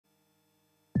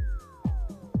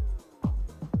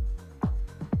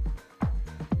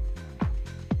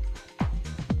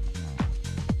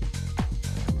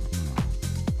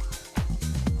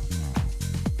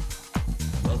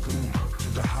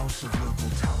of local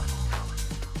talent.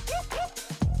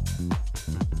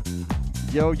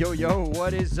 Yo, yo, yo,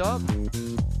 what is up?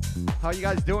 How you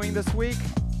guys doing this week?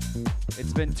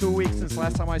 It's been 2 weeks since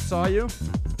last time I saw you.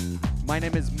 My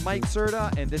name is Mike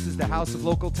Serta, and this is the House of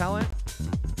Local Talent.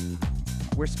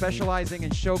 We're specializing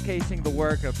in showcasing the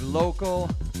work of local,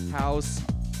 house,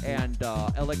 and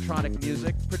electronic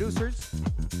music producers.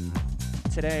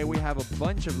 Today we have a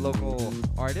bunch of local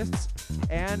artists,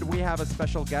 and we have a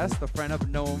special guest, a friend I've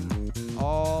known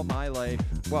all my life,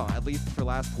 well, at least for the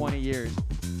last 20 years.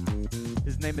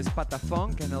 His name is Pata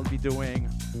Funk, and he'll be doing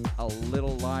a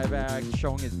little live act,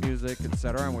 showing his music,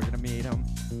 etc. And we're gonna meet him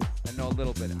and know a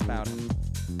little bit about him.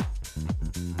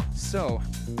 So,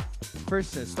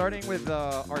 first, starting with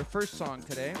our first song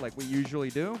today, like we usually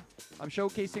do, I'm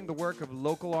showcasing the work of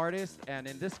local artists, and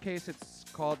in this case, it's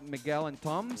called Miguel and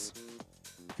Tom's,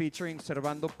 featuring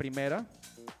Servando Primera,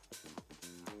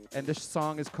 and this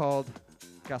song is called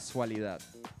Casualidad.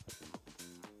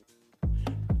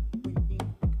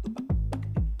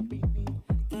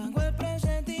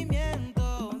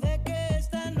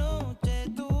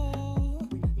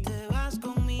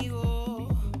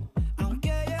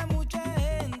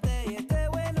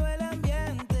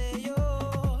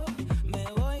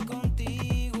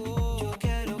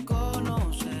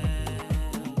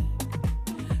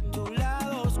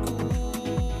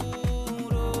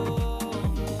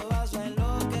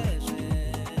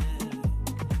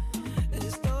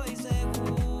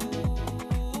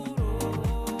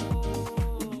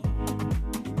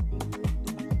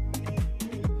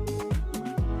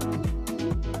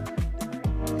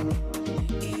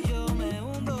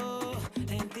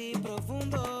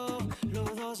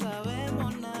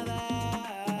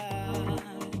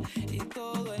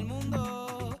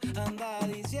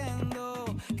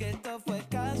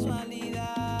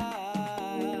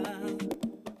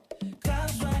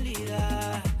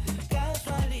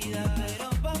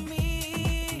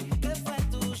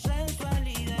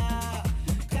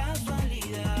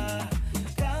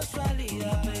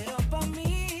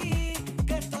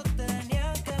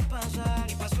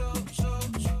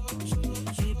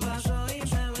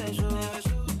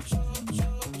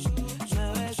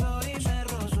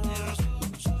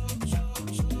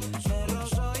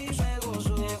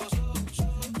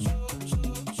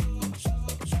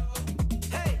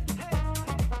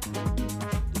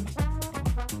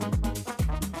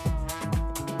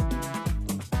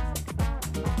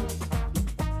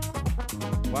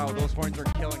 Wow, those horns are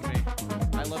killing me.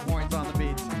 I love horns on the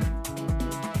beats.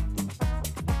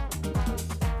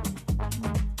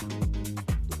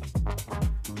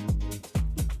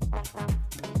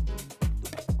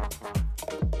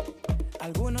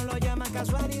 Algunos lo llaman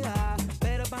casualidad,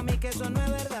 pero para mí que eso no es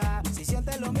verdad. Si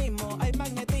sientes lo mismo, hay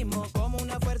magnetismo como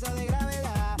una fuerza de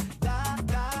gravedad. Da,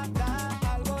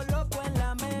 algo loco en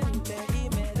la mente y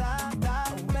me da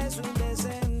un beso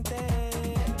indecente.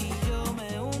 Y yo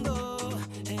me hundo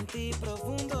en ti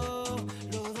profundo,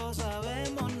 los dos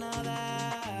sabemos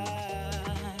nadar.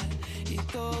 Y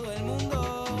todo el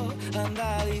mundo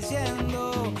anda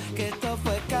diciendo que esto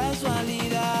fue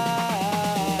casualidad.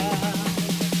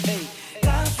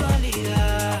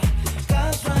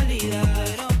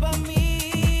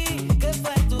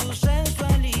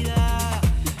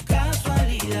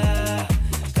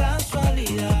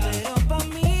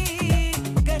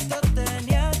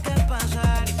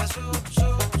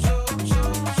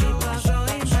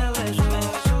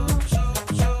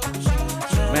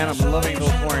 Man, I'm loving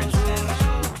those horns.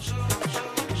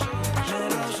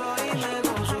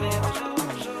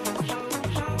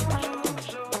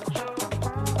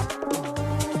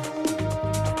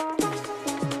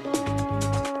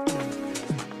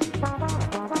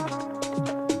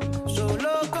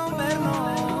 Solo con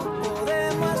vernos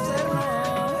podemos hacernos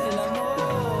el amor.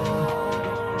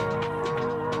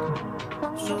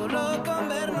 Solo con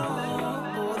vernos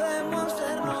podemos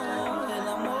hacernos el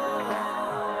amor.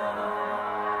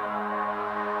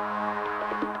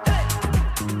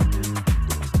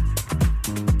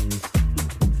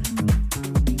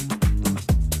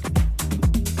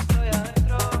 Estoy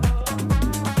adentro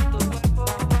de tu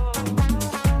cuerpo,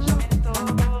 pensamiento.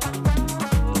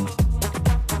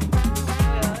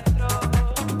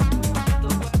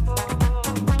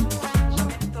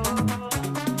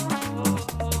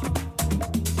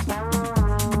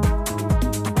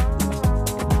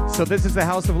 So this is the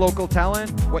House of Local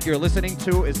Talent. What you're listening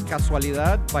to is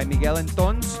Casualidad by Miguel and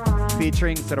Tons,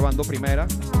 featuring Servando Primera.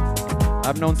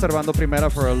 I've known Servando Primera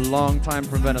for a long time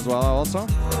from Venezuela also,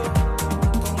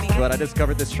 but I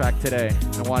discovered this track today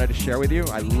and wanted to share with you.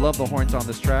 I love the horns on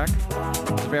this track.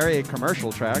 It's a very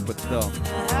commercial track, but still,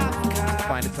 I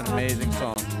find it's an amazing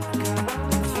song.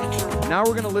 Now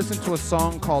we're gonna listen to a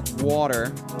song called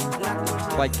Water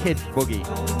by Kid Boogie.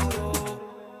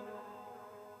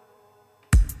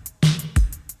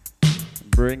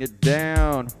 Bring it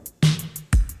down.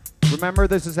 Remember,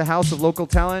 this is a house of local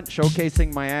talent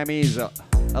showcasing Miami's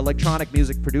electronic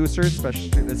music producers,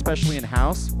 especially in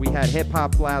house. We had hip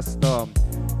hop last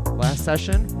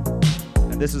session,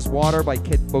 and this is Water by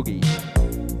Kid Boogie.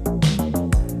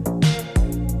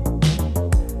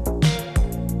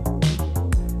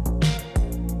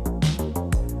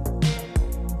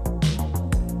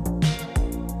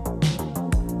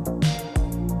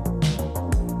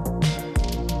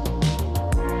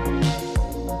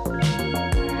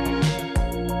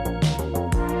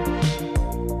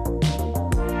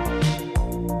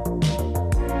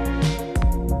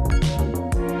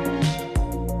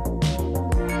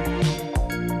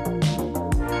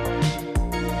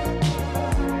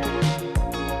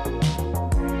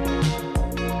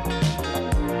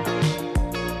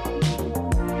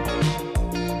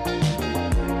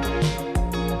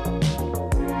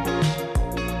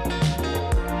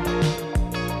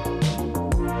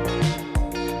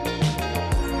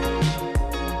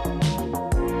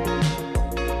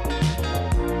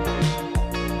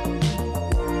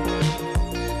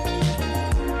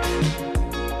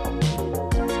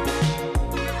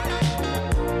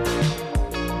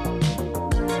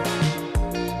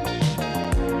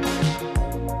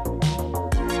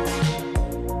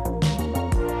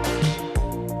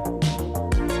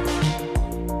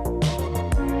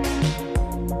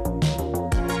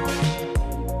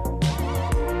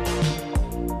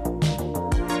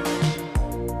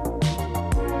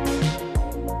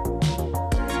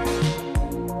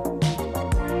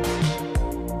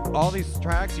 All these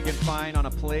tracks you can find on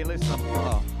a playlist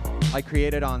I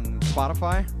created on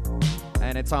Spotify,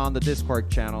 and it's on the Discord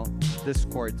channel.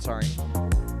 Sorry.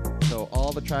 So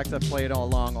all the tracks I've played all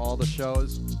along, all the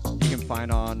shows, you can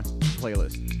find on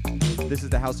playlist. This is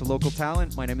the House of Local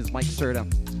Talent. My name is Mike Serta.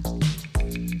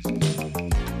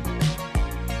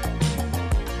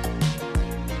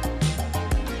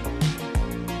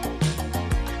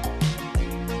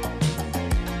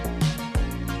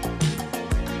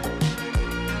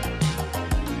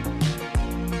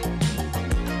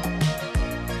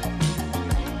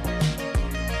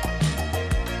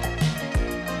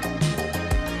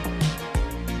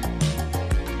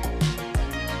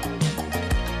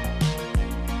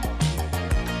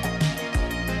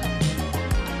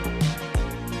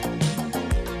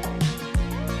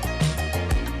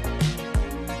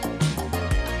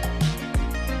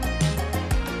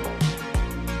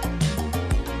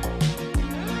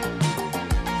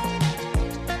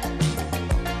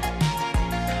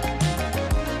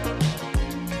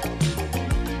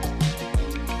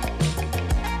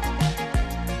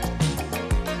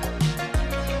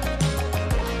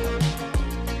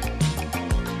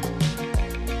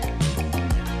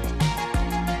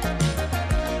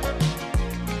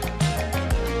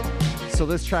 So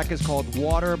this track is called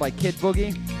Water by Kid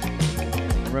Boogie.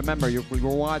 And remember, we were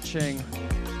watching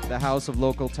the House of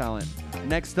Local Talent.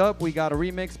 Next up, we got a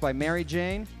remix by Mary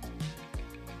Jane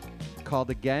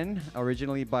called Again,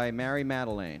 originally by Mary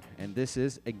Madeleine. And this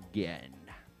is Again.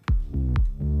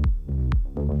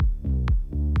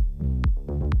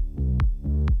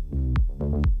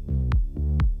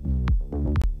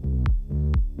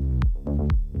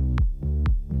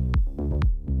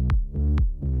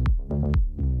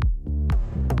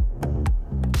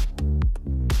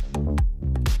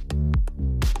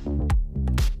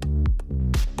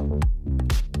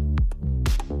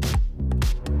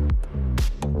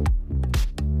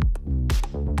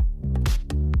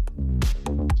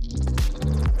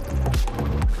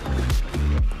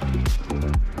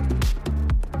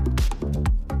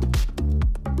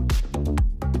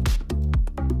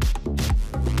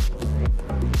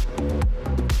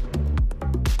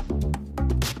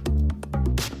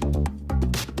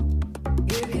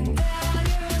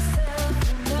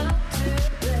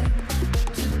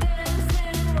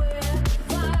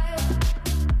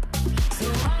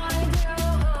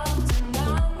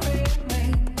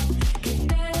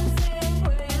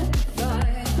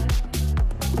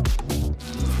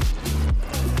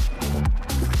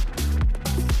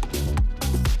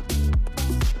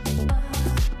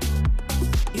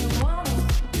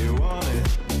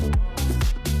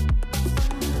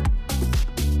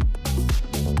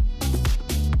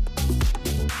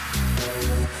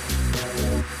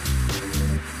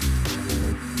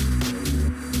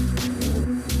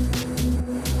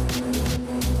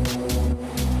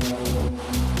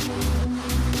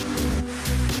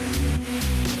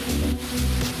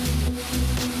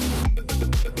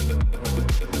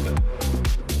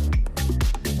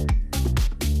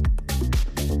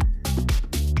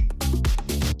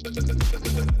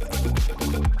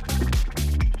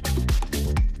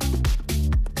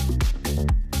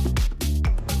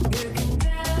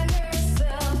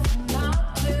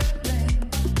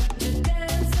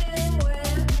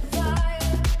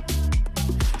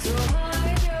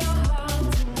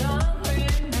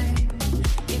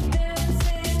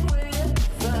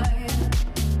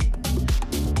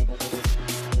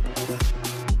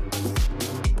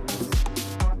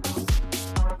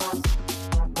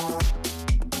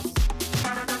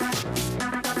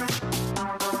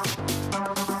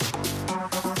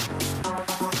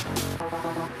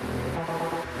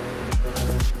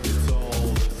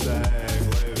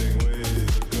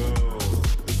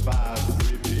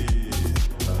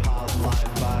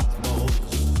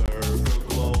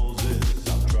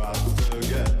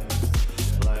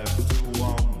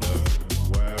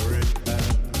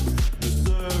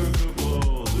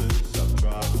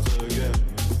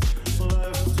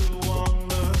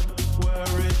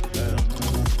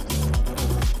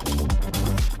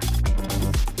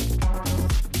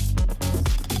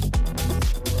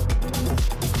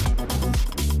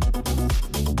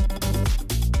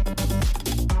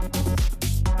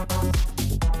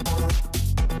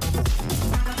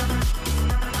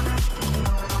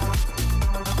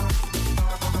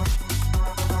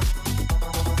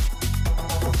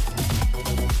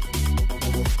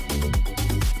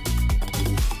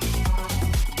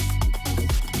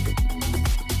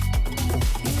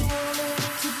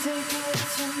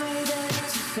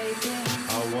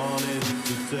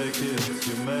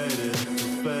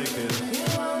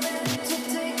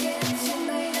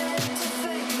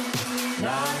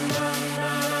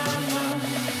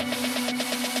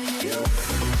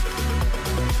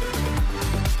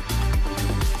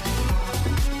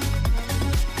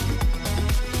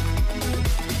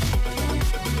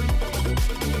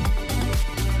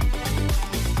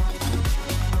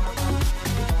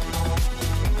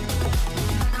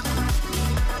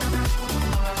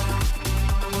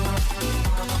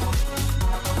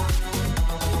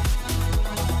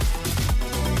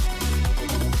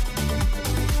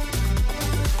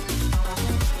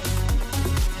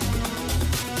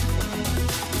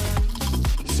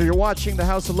 So you're watching the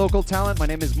House of Local Talent. My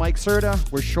name is Mike Serta.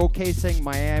 We're showcasing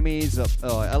Miami's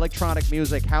electronic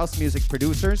music, house music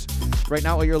producers. Right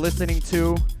now what you're listening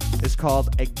to is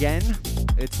called Again.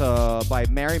 It's by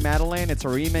Mary Madeleine. It's a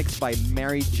remix by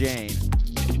Mary Jane.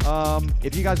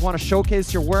 If you guys want to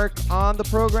showcase your work on the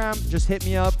program, just hit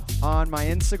me up on my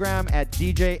Instagram at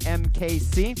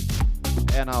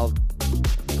DJMKC, and I'll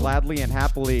gladly and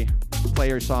happily play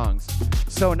your songs.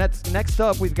 So next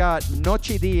up, we've got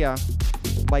Noche Dia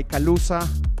by Calusa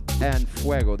and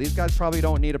Fuego. These guys probably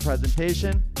don't need a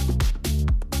presentation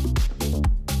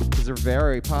because they're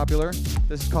very popular.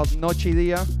 This is called Noche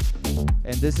Dia,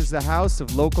 and this is the House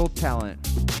of Local Talent.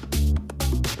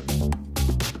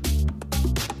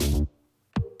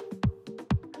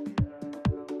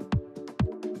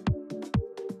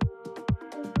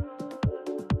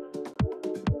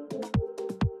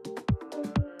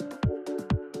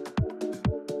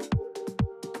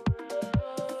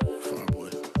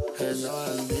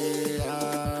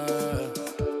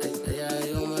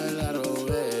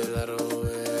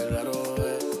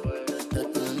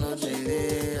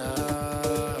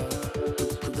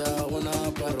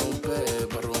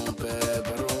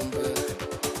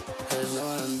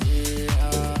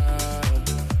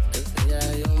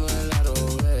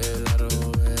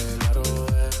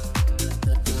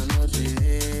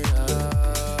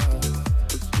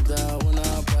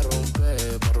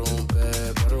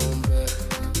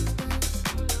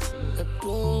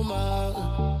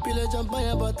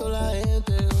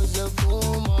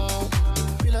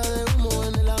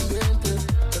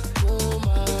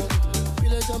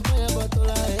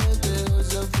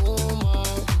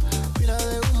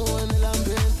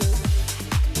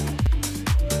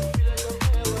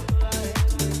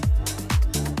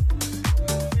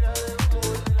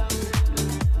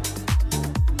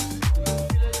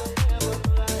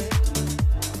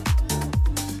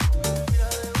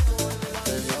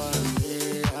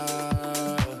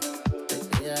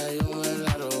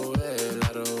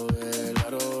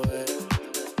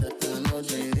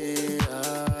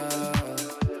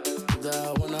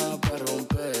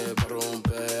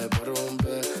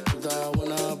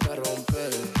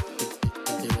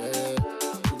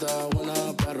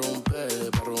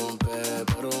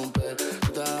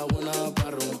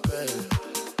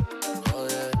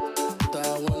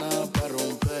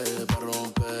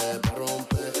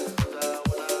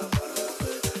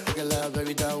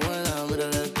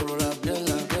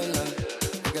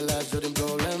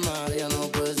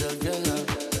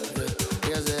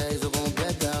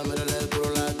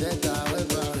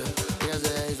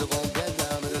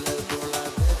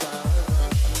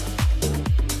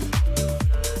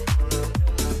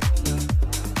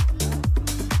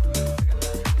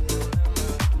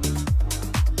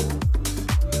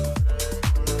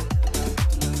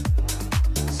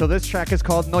 So this track is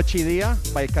called Noche Dia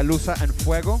by Calusa and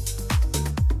Fuego.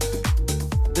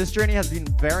 This journey has been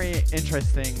very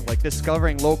interesting, like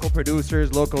discovering local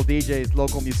producers, local DJs,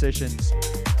 local musicians.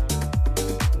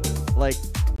 Like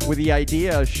with the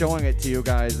idea of showing it to you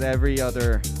guys every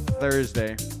other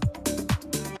Thursday.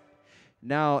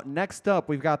 Now, next up,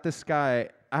 we've got this guy.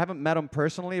 I haven't met him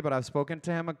personally, but I've spoken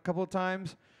to him a couple of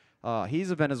times. He's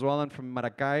a Venezuelan from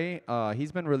Maracay.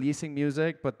 He's been releasing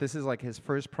music, but this is like his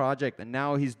first project, and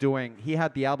now he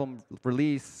had the album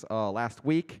release last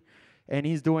week, and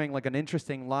he's doing like an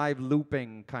interesting live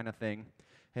looping kind of thing.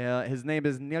 His name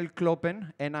is Niel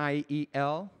Klopen,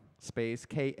 Niel space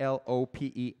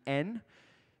Klopen,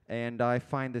 and I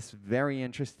find this very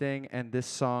interesting, and this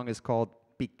song is called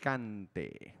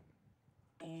Picante.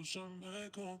 Úsame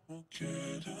como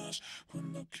quieras,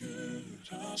 cuando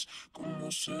quieras, como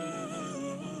sea.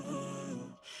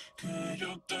 Que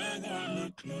yo tengo la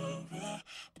clave,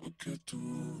 porque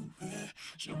tú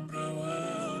siempre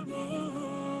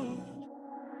vuelvas.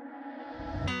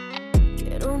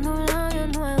 Quiero unos labios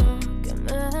nuevos que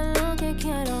me den lo que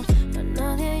quiero. A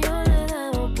nadie yo le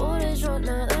debo, por eso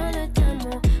nada le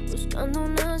temo. Buscando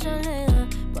una salida,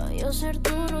 pa' yo ser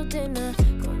tu rutina.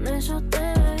 Con eso te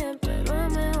ve bien, pero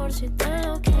es mejor si te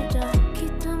lo quitas.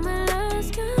 Quítame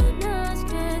las ganas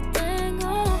que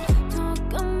tengo.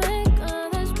 Tócame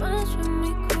cada espacio en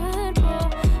mi cuerpo.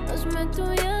 Hazme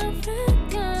tuya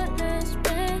frente al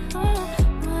espejo.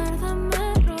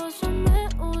 Muérdame, rózame,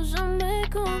 úsame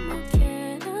como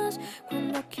quieras.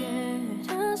 Cuando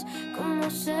quieras, como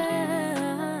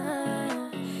sea.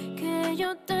 Que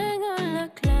yo tenga la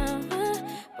clave,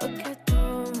 porque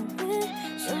tú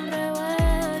siempre vuelvas.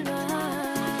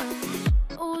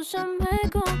 Úsame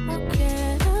como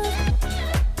quieras.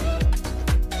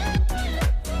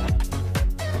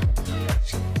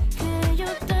 Que yo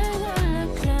tenga la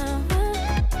clave.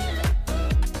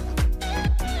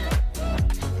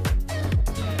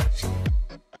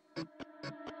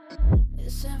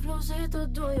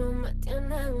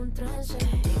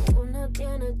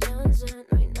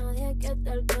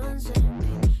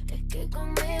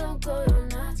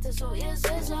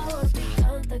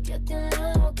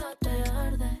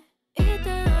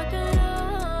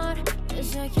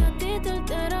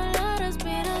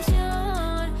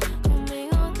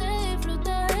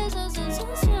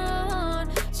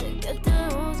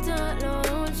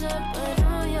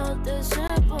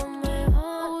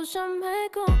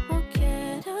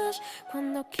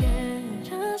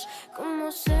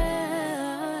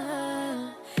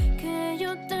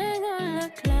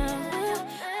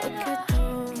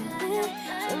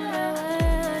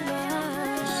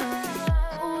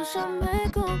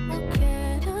 como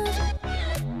quieras.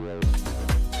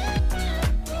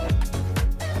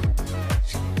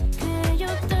 Que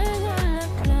yo tengo la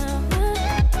clave.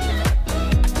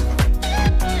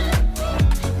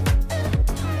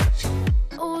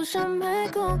 Úsame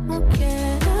como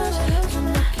quieras,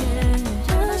 cuando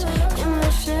quieras,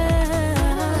 como sea.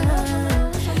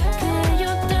 Que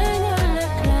yo tengo la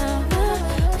clave,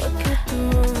 porque tú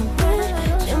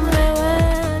siempre vuelvas.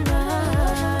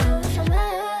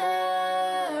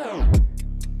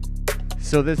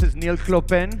 So this is Neil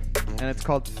Clopen, and it's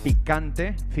called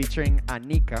Picante, featuring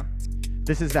Anika.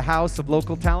 This is the house of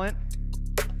local talent.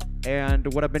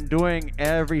 And what I've been doing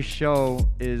every show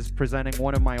is presenting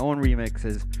one of my own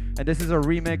remixes. And this is a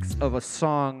remix of a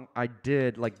song I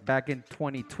did like back in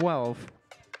 2012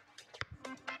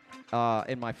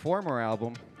 in my former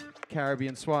album,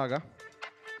 Caribbean Swagger.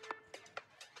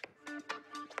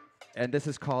 And this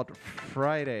is called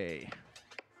Friday.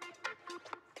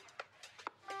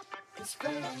 It's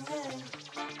Friday night.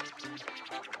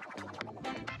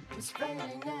 It's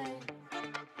Friday night.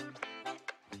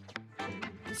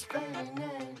 It's Friday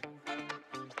night.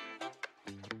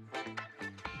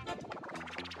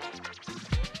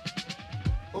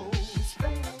 Oh, it's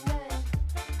Friday night.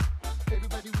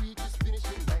 Everybody, we just finished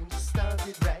it, man. Just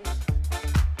started right.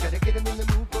 Gotta get them in the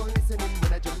mood for listening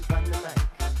when I jump on the mic.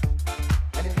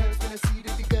 And it hurts when I see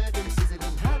the big girl, them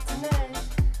sizzling hot tonight.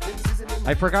 Them sizzling.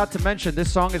 I forgot to mention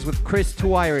this song is with Chris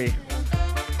Tuiry.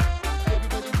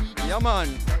 Yeah, man.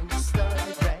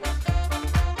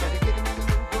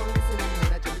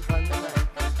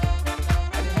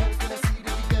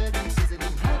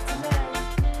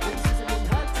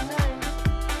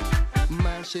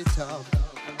 It up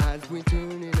as we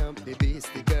tuning up the bass,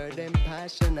 the girl them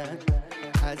passionate.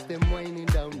 As them winding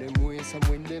down them waist and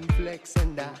when them flex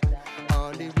and that.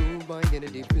 On the room boy get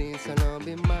the place and I'll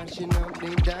be mashing up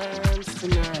the dance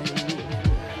tonight.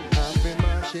 I'll be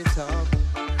mash it up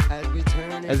as we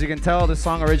turn. As you can tell, the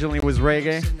song originally was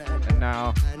reggae, and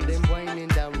now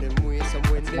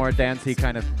it's more dancey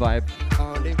kind of vibe.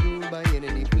 On the room boy get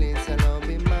the place and I'll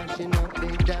be mashing up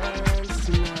the dance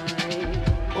tonight.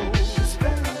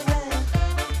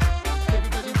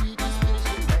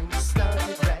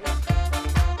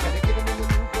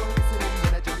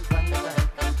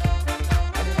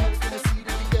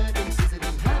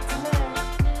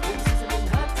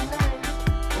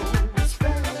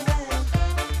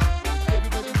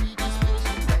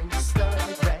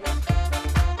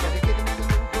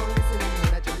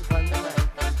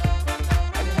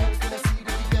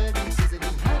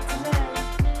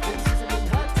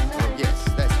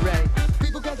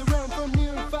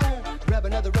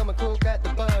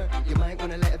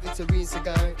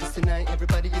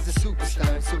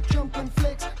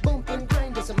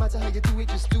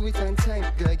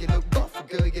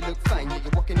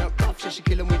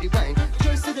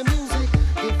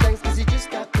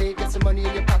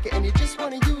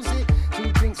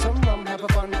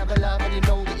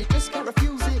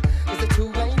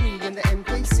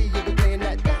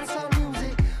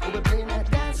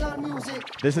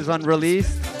 This is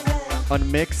unreleased,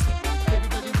 unmixed,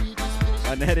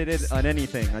 unedited,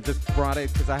 anything. I just brought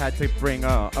it because I had to bring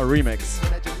a remix.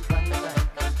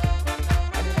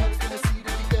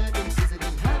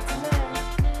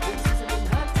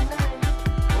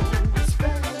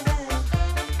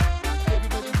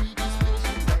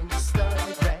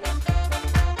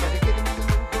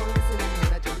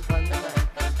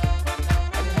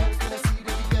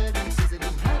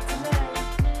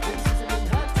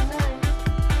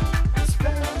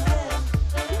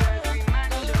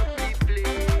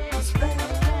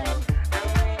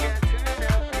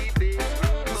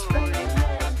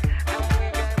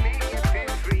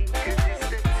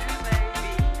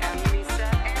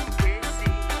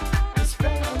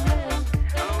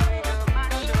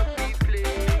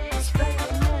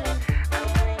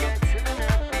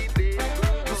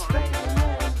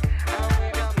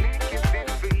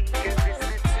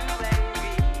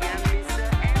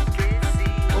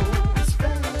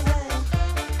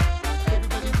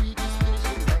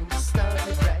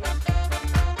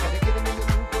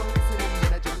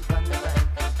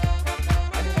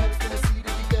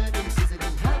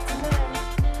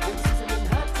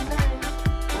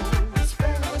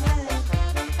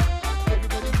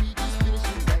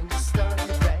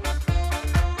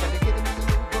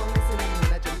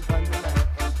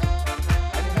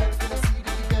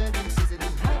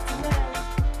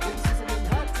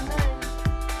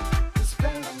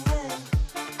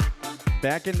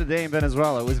 Back in the day in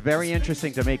Venezuela, it was very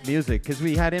interesting to make music because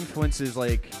we had influences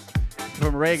like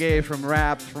from reggae, from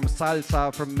rap, from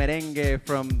salsa, from merengue,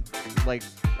 from like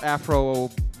Afro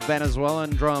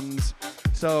Venezuelan drums.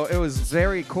 So it was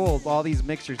very cool, all these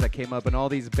mixtures that came up and all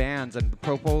these bands and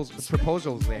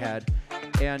proposals they had.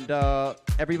 And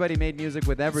everybody made music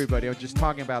with everybody. I was just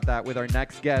talking about that with our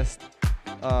next guest.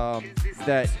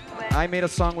 That I made a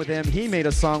song with him, he made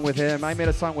a song with him, I made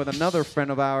a song with another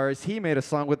friend of ours, he made a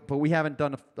song with, but we haven't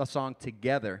done a song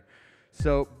together.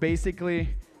 So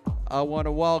basically, I want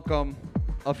to welcome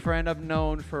a friend I've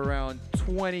known for around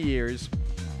 20 years.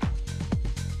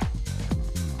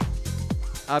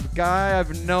 A guy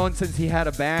I've known since he had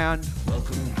a band.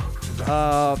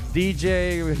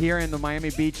 DJ here in the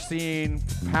Miami Beach scene,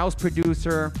 house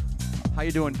producer. How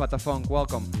you doing, Patafunk?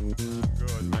 Welcome.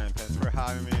 Good, man. Thanks for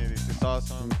having me. This is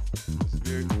awesome. It's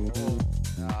beautiful.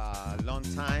 Long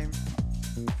time.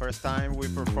 First time we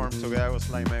performed together was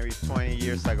like maybe 20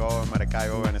 years ago in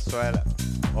Maracaibo, Venezuela.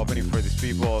 Opening for these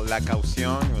people, La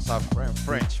Caución. It was a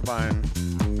French band.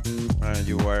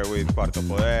 You were with Cuarto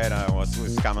Poder. I was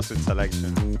with Scama Suite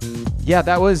Selection. Yeah,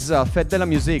 that was Fête de la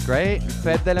Musique, right?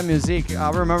 Fête de la Musique. I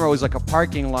remember it was like a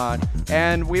parking lot.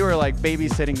 And we were like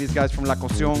babysitting these guys from La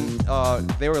Caución.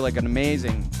 They were like an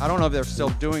amazing. I don't know if they're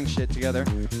still doing shit together,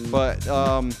 but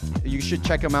you should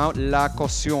check them out, La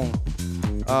Caución.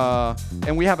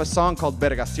 And we have a song called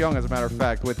Vergación, as a matter of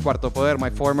fact, with Cuarto Poder, my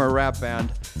former rap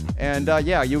band. And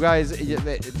yeah, you guys,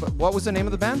 what was the name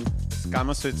of the band?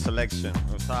 Scama Suite Selection.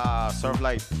 It was sort of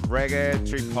like reggae,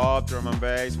 trip hop, drum and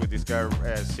bass with this girl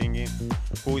singing,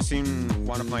 who is in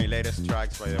one of my latest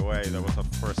tracks, by the way. That was a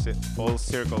full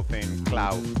circle thing,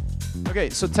 Cloud. Okay,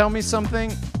 so tell me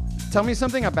something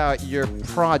about your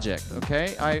project,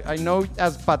 okay? I know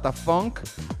as Patafunk,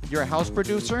 you're a house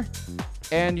producer,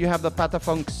 and you have the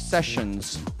Patafunk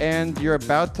sessions, and you're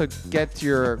about to get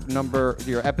your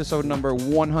episode number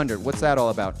 100. What's that all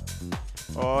about?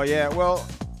 Oh yeah, well,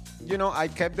 you know, I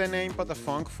kept the name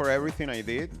Patafunk for everything I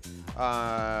did.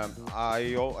 In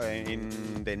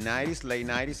the 90s, late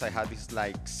 90s, I had this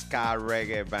like ska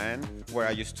reggae band where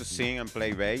I used to sing and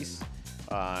play bass.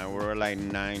 We were like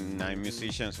nine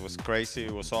musicians. It was crazy.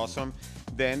 It was awesome.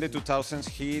 Then the 2000s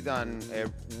hit, and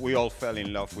we all fell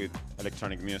in love with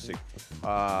electronic music.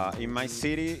 In my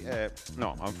city,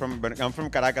 no, I'm from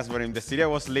Caracas, but in the city I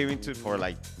was living for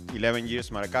like 11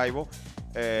 years, Maracaibo.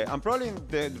 And probably in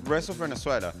the rest of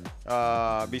Venezuela,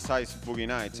 besides Boogie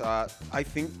Nights. I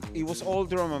think it was all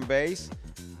drum and bass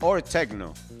or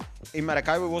techno. In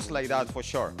Maracaibo, it was like that for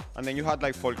sure. And then you had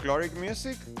like folkloric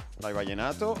music, like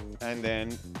vallenato, and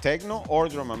then techno or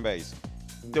drum and bass.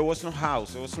 There was no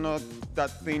house. There was not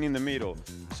that thing in the middle.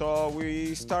 So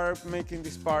we started making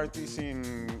these parties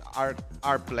in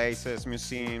art places,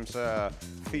 museums,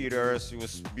 theaters. It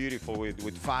was beautiful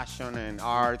with fashion and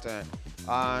art.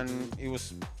 And it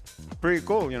was pretty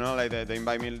cool, you know, like they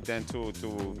invite me then to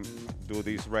do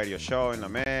this radio show in La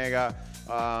Mega.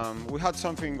 We had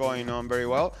something going on very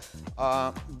well,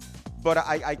 but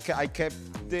I kept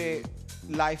the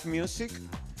live music.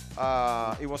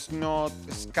 It was not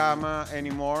Scama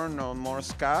anymore, no more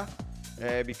ska.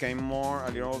 It became more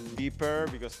a little deeper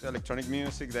because electronic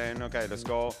music. Then okay, let's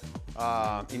go.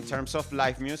 In terms of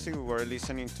live music, we were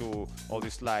listening to all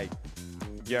these like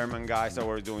German guys that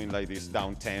were doing like this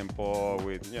down tempo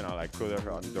with, you know, like Kruder,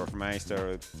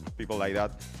 Dorfmeister, people like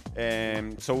that.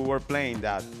 And so we were playing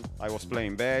that. I was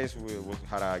playing bass, we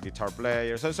had a guitar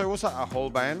player. So it was a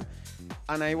whole band.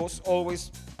 And I was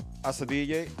always as a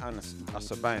DJ and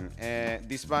as a band.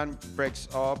 This band breaks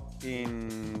up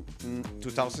in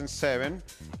 2007,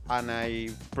 and I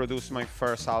produced my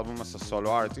first album as a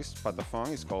solo artist,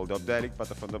 Patafunk. It's called Dubdelic,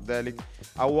 Patafunk Dubdelic.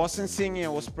 I wasn't singing, I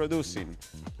was producing.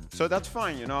 So that's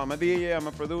fine, you know, I'm a DJ, I'm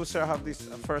a producer, I have this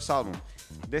first album.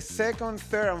 The second,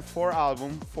 third, and fourth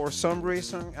album, for some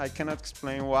reason, I cannot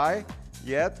explain why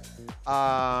yet,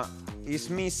 is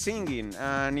me singing,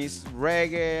 and it's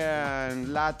reggae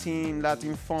and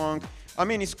Latin funk. I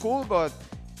mean, it's cool, but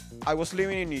I was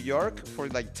living in New York for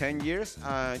like 10 years,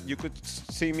 and you could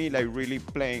see me like really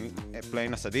playing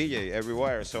as a DJ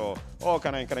everywhere. So, oh,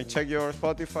 can I check your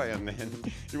Spotify? And then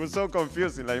it was so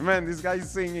confusing. Like, man, this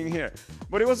guy's singing here.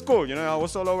 But it was cool, you know. I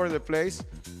was all over the place.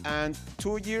 And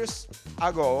 2 years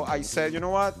ago, I said, you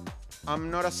know what?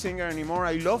 I'm not a singer anymore.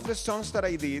 I love the songs that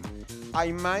I did.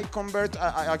 I might convert.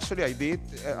 I did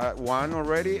one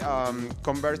already.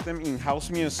 Convert them in house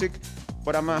music.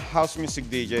 But I'm a house music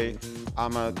DJ.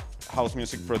 I'm a house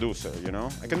music producer, you know.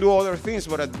 I can do other things,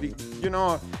 but you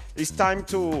know, it's time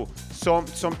to.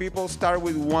 Some people start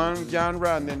with one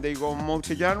genre and then they go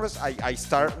multi-genres. I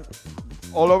start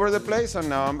all over the place, and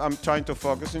now I'm trying to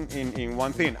focus in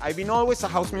one thing. I've been always a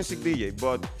house music DJ,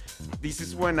 but this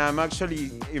is when I'm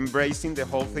actually embracing the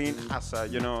whole thing as a,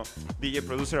 DJ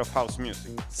producer of house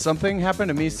music. Something happened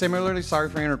to me similarly. Sorry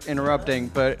for interrupting,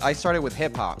 but I started with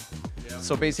hip hop.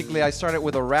 So basically, I started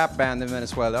with a rap band in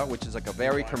Venezuela, which is like a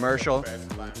very commercial.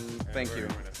 Thank you.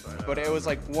 But it was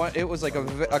like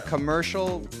a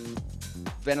commercial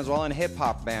Venezuelan hip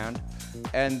hop band.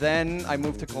 And then I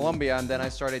moved to Colombia, and then I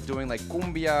started doing like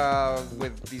cumbia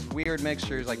with these weird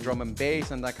mixtures, like drum and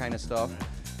bass and that kind of stuff.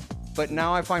 But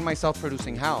now I find myself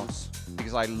producing house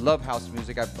because I love house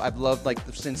music. I've loved like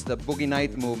since the Boogie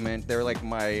Night movement. They're like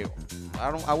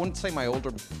I wouldn't say my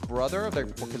older brother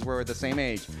because we're the same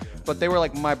age, but they were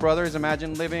like my brothers.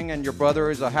 Imagine living and your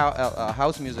brother is a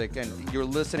house music, and you're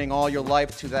listening all your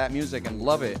life to that music and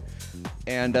love it.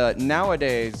 And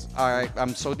nowadays,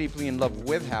 I'm so deeply in love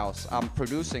with house. I'm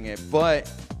producing it, but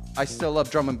I still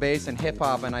love drum and bass and hip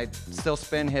hop, and I still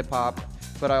spin hip hop,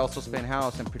 but I also spin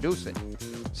house and produce it.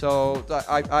 So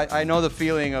I know the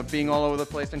feeling of being all over the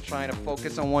place and trying to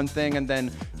focus on one thing, and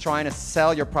then trying to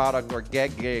sell your product or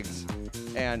get gigs.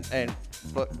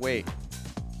 But wait,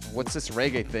 what's this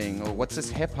reggae thing? Or what's this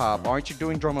hip hop? Aren't you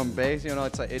doing drum and bass?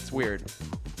 It's weird.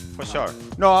 For sure.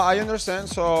 No, I understand.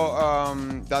 So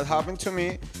that happened to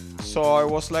me. So I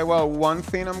was like, well, one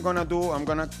thing I'm gonna do, I'm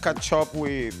gonna catch up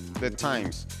with the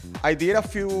times. I did a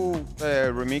few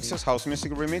remixes, house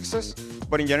music remixes,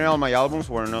 but in general, my albums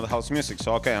were not house music.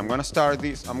 So okay, I'm gonna start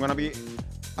this. I'm gonna be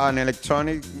an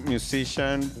electronic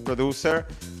musician, producer.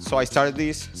 So I started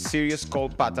this series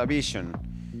called Patavision.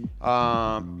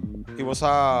 It was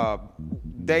a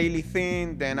daily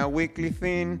thing, then a weekly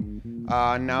thing.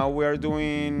 Now we're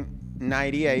doing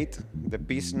 98, the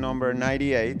piece number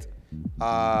 98.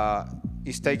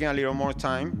 It's taking a little more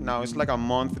time. Now it's like a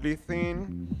monthly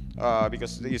thing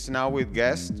because it's now with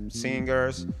guests,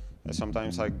 singers,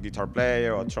 sometimes a guitar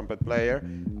player or a trumpet player.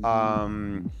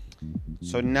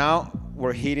 So now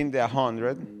we're hitting the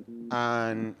 100,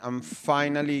 and I'm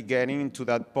finally getting to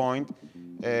that point.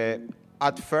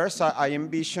 At first, I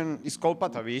envision, it's called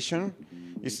Patavision.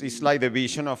 It's like the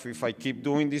vision of if I keep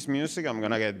doing this music, I'm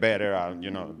gonna get better.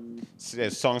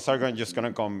 Songs are just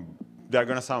gonna come. They're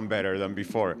gonna sound better than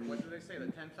before. What do they say?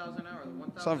 The 10,000 hours,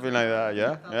 1,000? Something like that.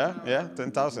 Yeah,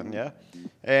 10,000. Yeah,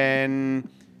 and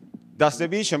that's the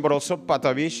vision. But also,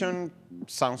 Patavision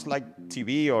sounds like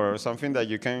TV or something that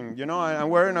you can,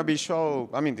 And we're in a visual.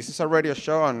 I mean, this is a radio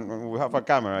show, and we have a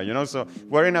camera, So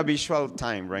we're in a visual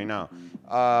time right now.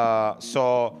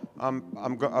 So I'm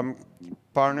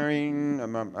partnering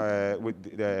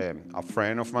with a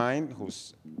friend of mine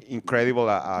who's incredible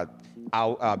at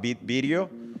video.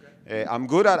 I'm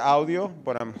good at audio,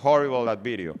 but I'm horrible at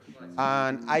video.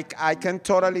 And I can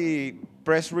totally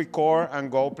press record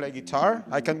and go play guitar.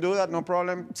 I can do that, no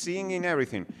problem, singing,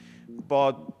 everything.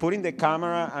 But putting the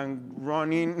camera and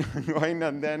running, going,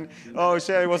 and then, oh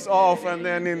shit, it was off, and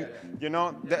then,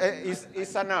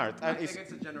 it's an art. I think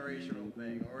it's a generational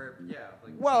thing, or yeah.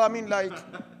 Well, I mean,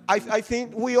 I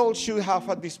think we all should have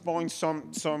at this point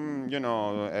some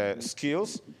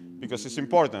skills, because it's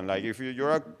important. Like if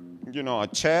you're a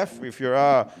chef, if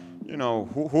you're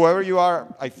whoever you are,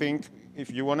 I think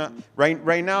if you wanna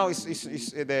right now, it's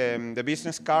the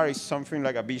business card is something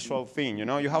like a visual thing.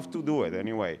 You have to do it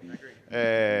anyway.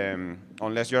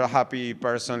 Unless you're a happy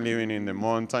person living in the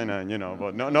mountain, and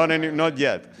but not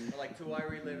yet. Or like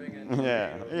Tuileries living in.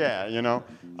 Yeah.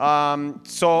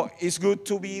 So it's good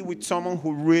to be with someone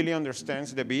who really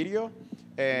understands the video.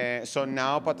 So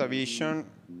now Patavision,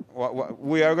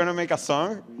 we are gonna make a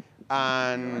song,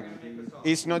 and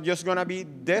it's not just gonna be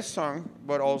this song,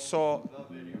 but also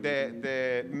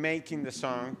the making the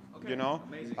song.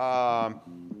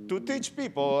 To teach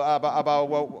people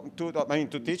about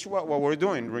to teach what we're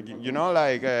doing.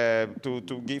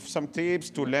 To give some tips,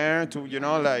 to learn,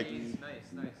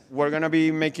 Nice. We're gonna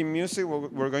be making music.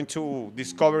 We're going to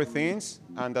discover things,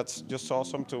 and that's just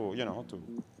awesome to. Nice. Your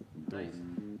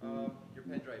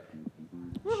pen drive.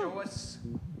 Show us.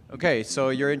 Okay, so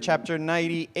you're in chapter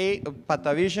 98 of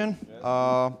Patavision.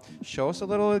 Show us a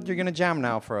little. You're gonna jam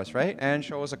now for us, right? And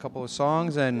show us a couple of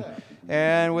songs. And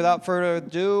without further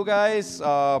ado, guys,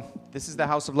 this is the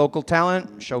House of Local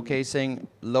Talent, showcasing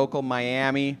local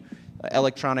Miami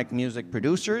electronic music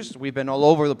producers. We've been all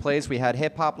over the place. We had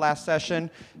hip hop last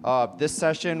session. This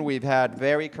session, we've had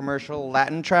very commercial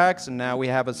Latin tracks, and now we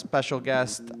have a special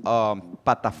guest,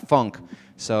 Pata Funk.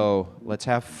 So let's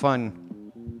have fun.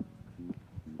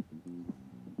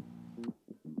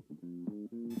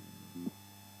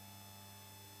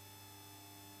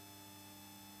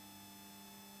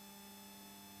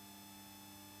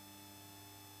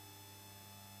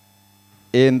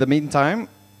 In the meantime,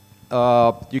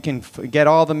 you can get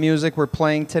all the music we're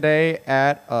playing today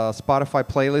at a Spotify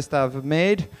playlist that I've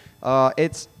made.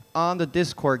 It's on the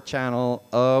Discord channel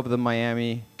of the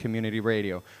Miami Community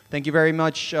Radio. Thank you very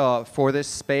much for this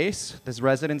space. This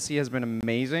residency has been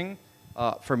amazing.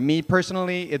 For me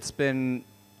personally, it's been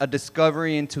a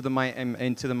discovery into the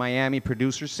Miami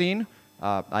producer scene.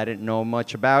 I didn't know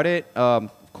much about it. Of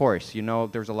course, you know,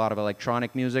 there's a lot of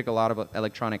electronic music, a lot of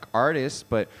electronic artists,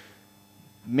 but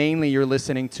mainly you're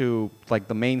listening to like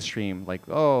the mainstream, like,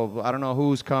 oh, I don't know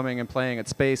who's coming and playing at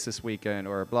Space this weekend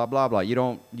or blah blah blah. You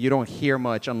don't hear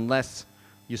much unless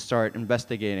you start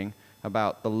investigating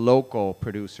about the local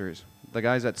producers, the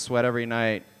guys that sweat every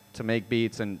night to make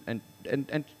beats and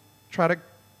try to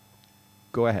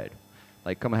go ahead.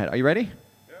 Like, come ahead. Are you ready?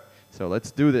 Yeah. So let's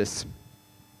do this.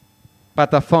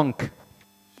 Pata Funk.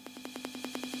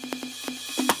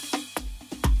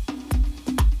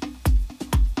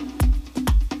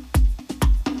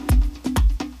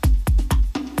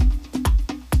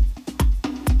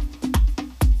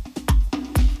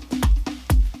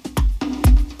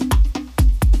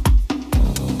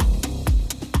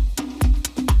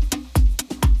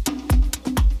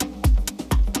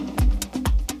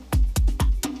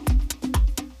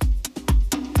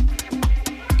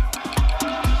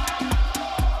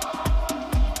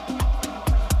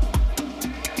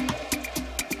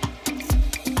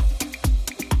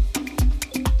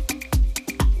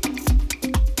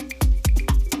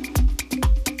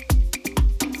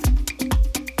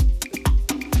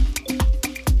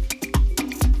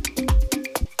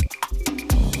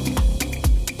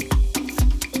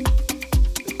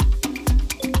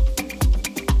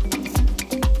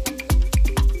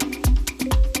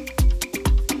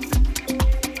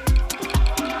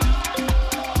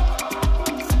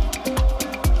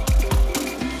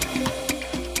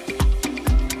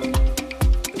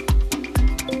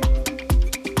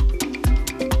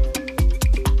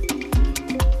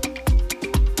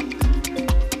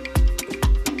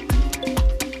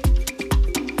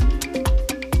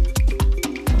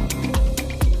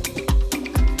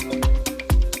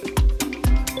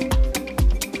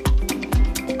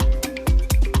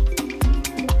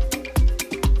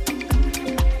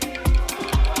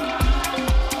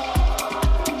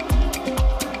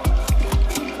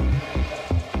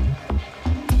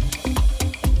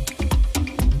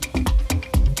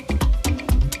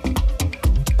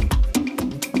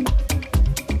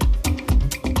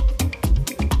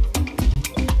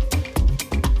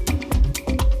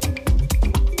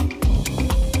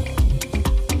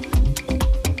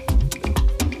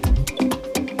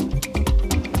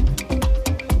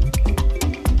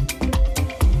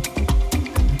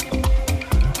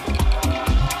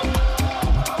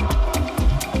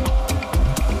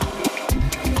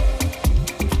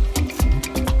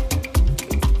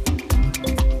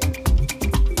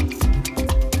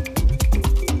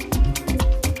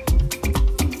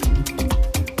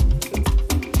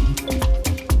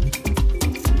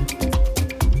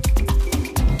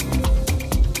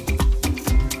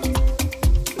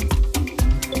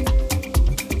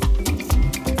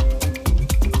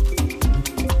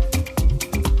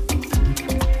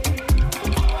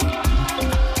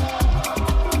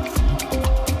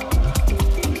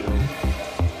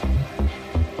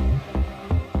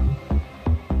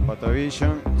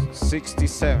 Patavision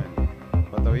 67.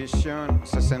 Patavision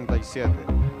 67.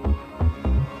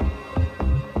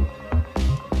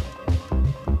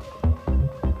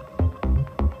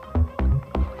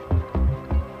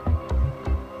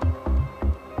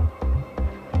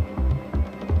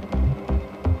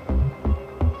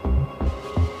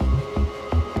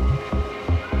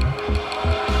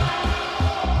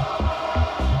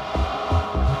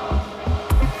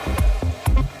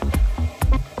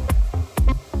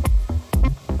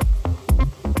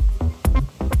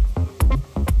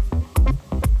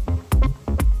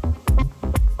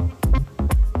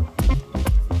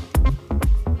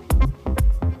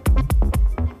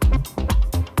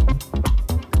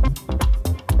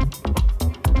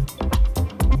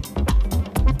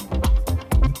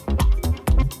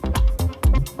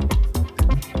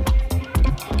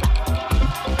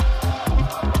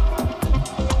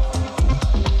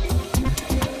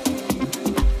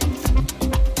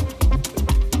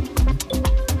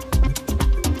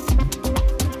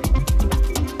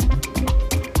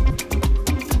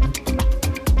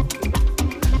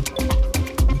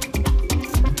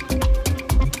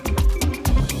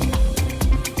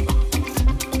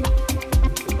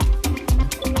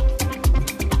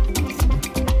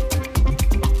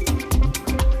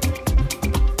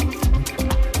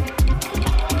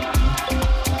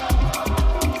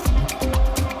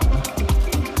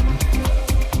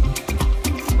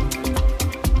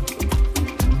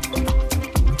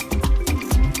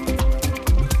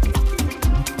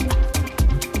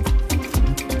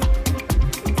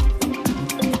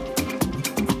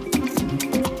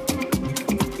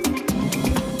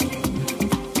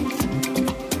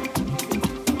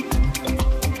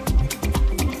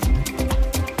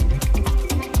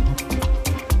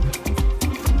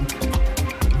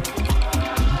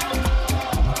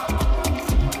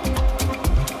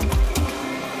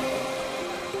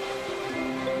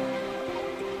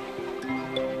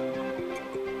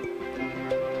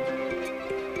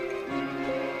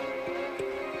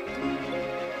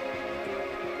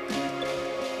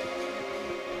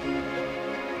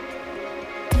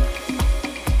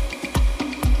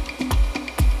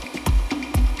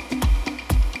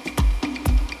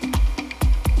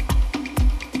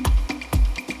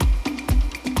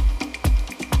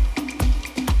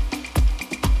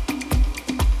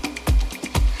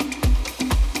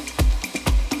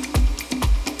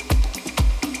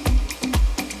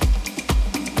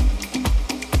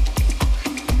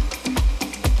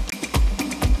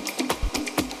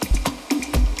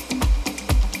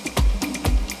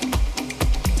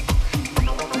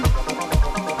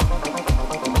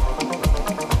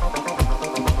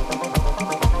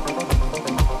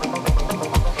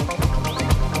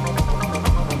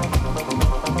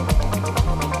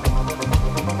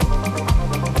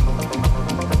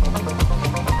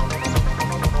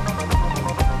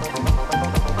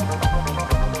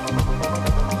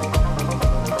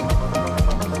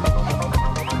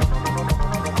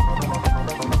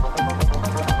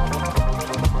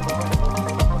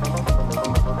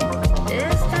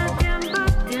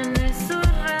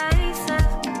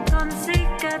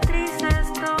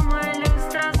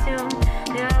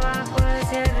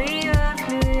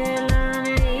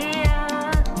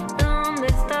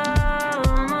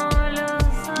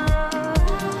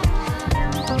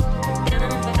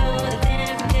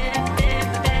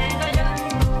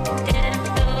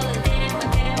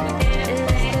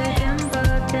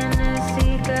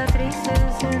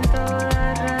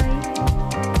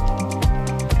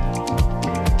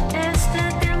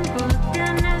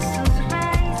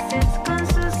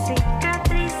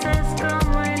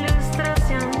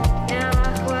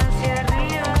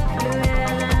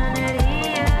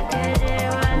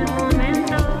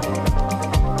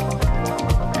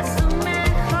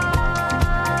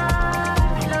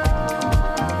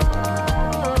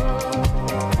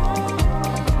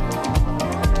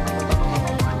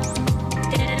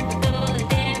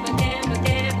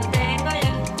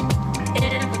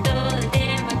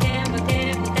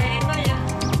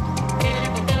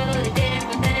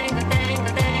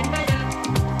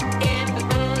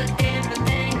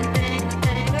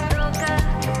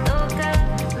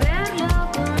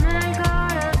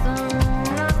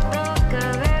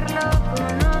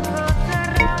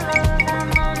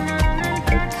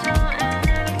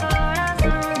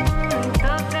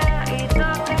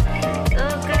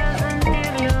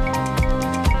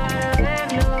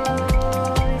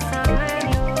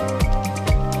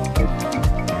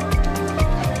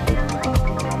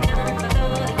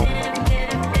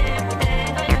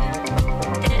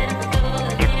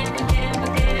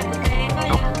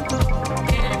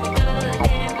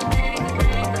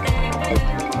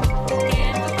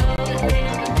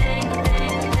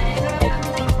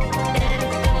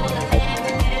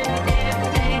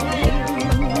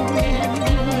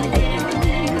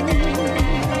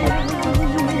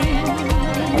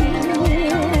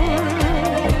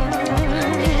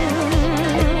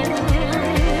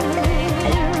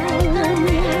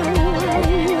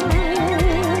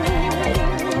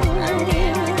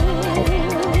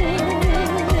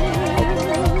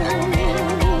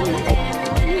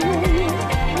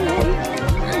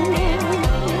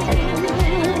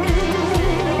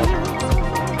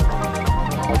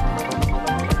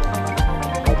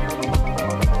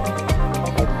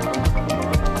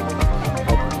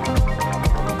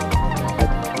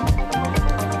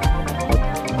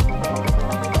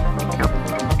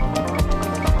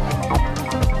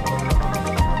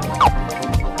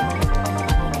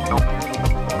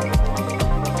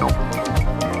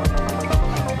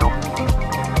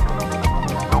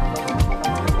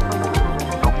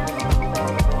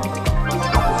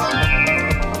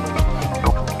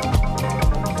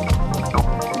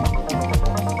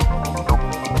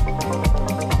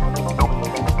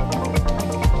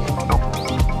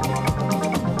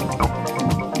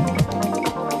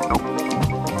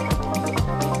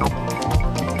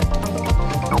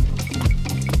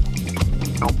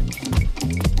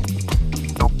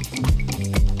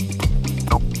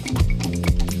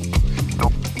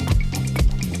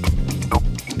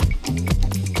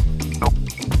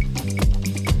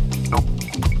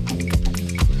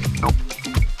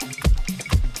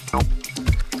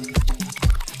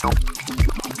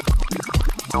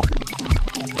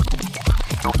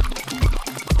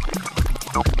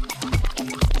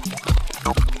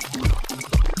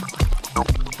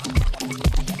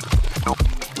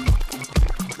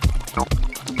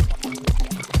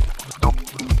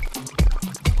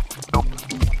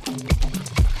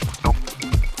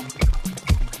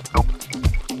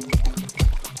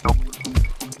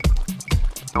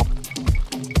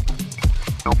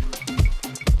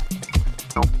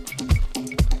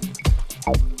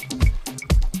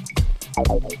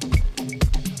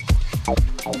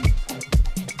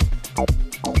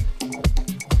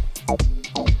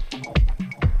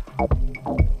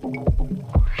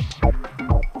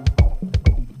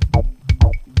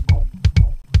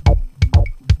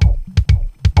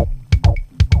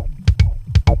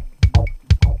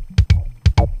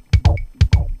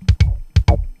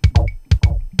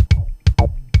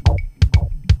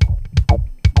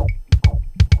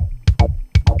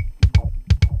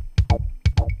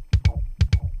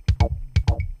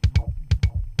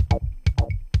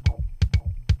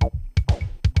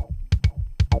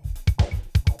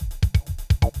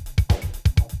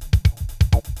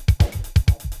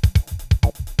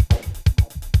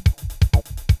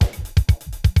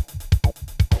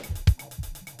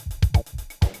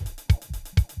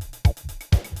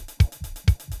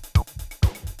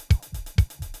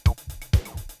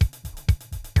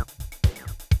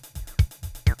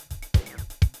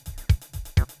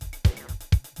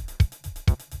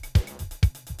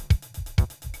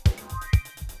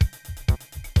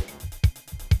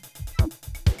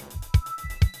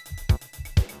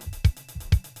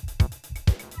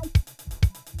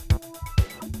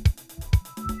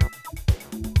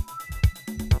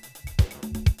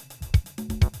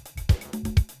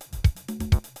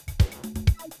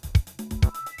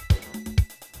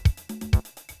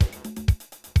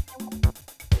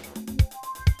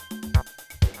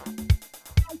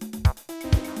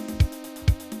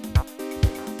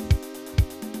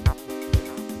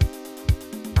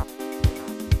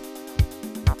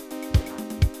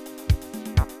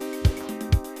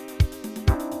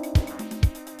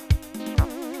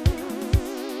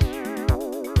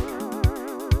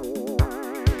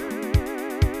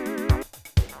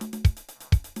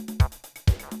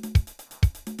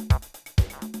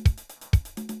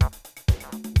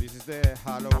 This is the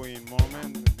Halloween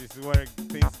moment. This is where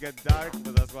things get dark,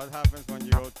 but that's what happens when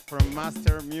you go from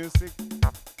master music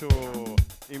to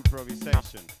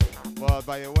improvisation. Well,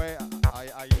 by the way,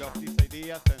 I love this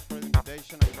idea. Thanks for the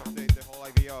invitation. I love the whole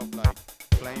idea of like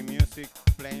playing music,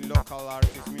 playing local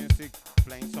artist music,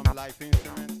 playing some live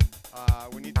instruments.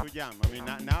 We need to jam. I mean,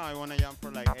 now I want to jam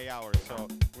for like 8 hours, so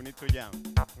we need to jam.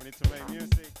 We need to make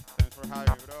music. Thanks for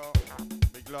having me, bro.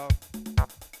 Big love.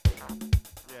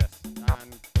 Yes,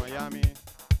 and Miami,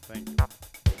 thank you.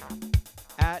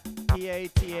 At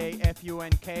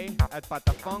PATAFUNK at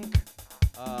Patafunk.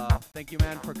 Thank you,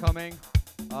 man, for coming.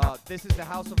 This is the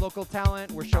House of Local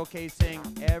Talent. We're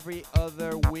showcasing every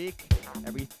other week,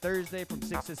 every Thursday from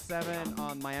 6 to 7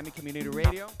 on Miami Community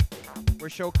Radio. We're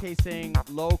showcasing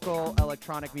local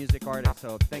electronic music artists.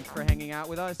 So thanks for hanging out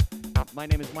with us. My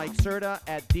name is Mike Serta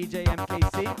at DJ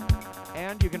MKC.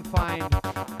 And you can find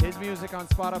his music on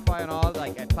Spotify and all,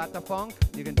 like at Patafunk.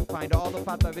 You can find all the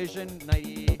Patavision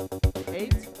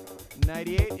 98.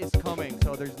 98 is coming,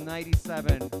 so there's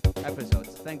 97 episodes.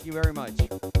 Thank you very much.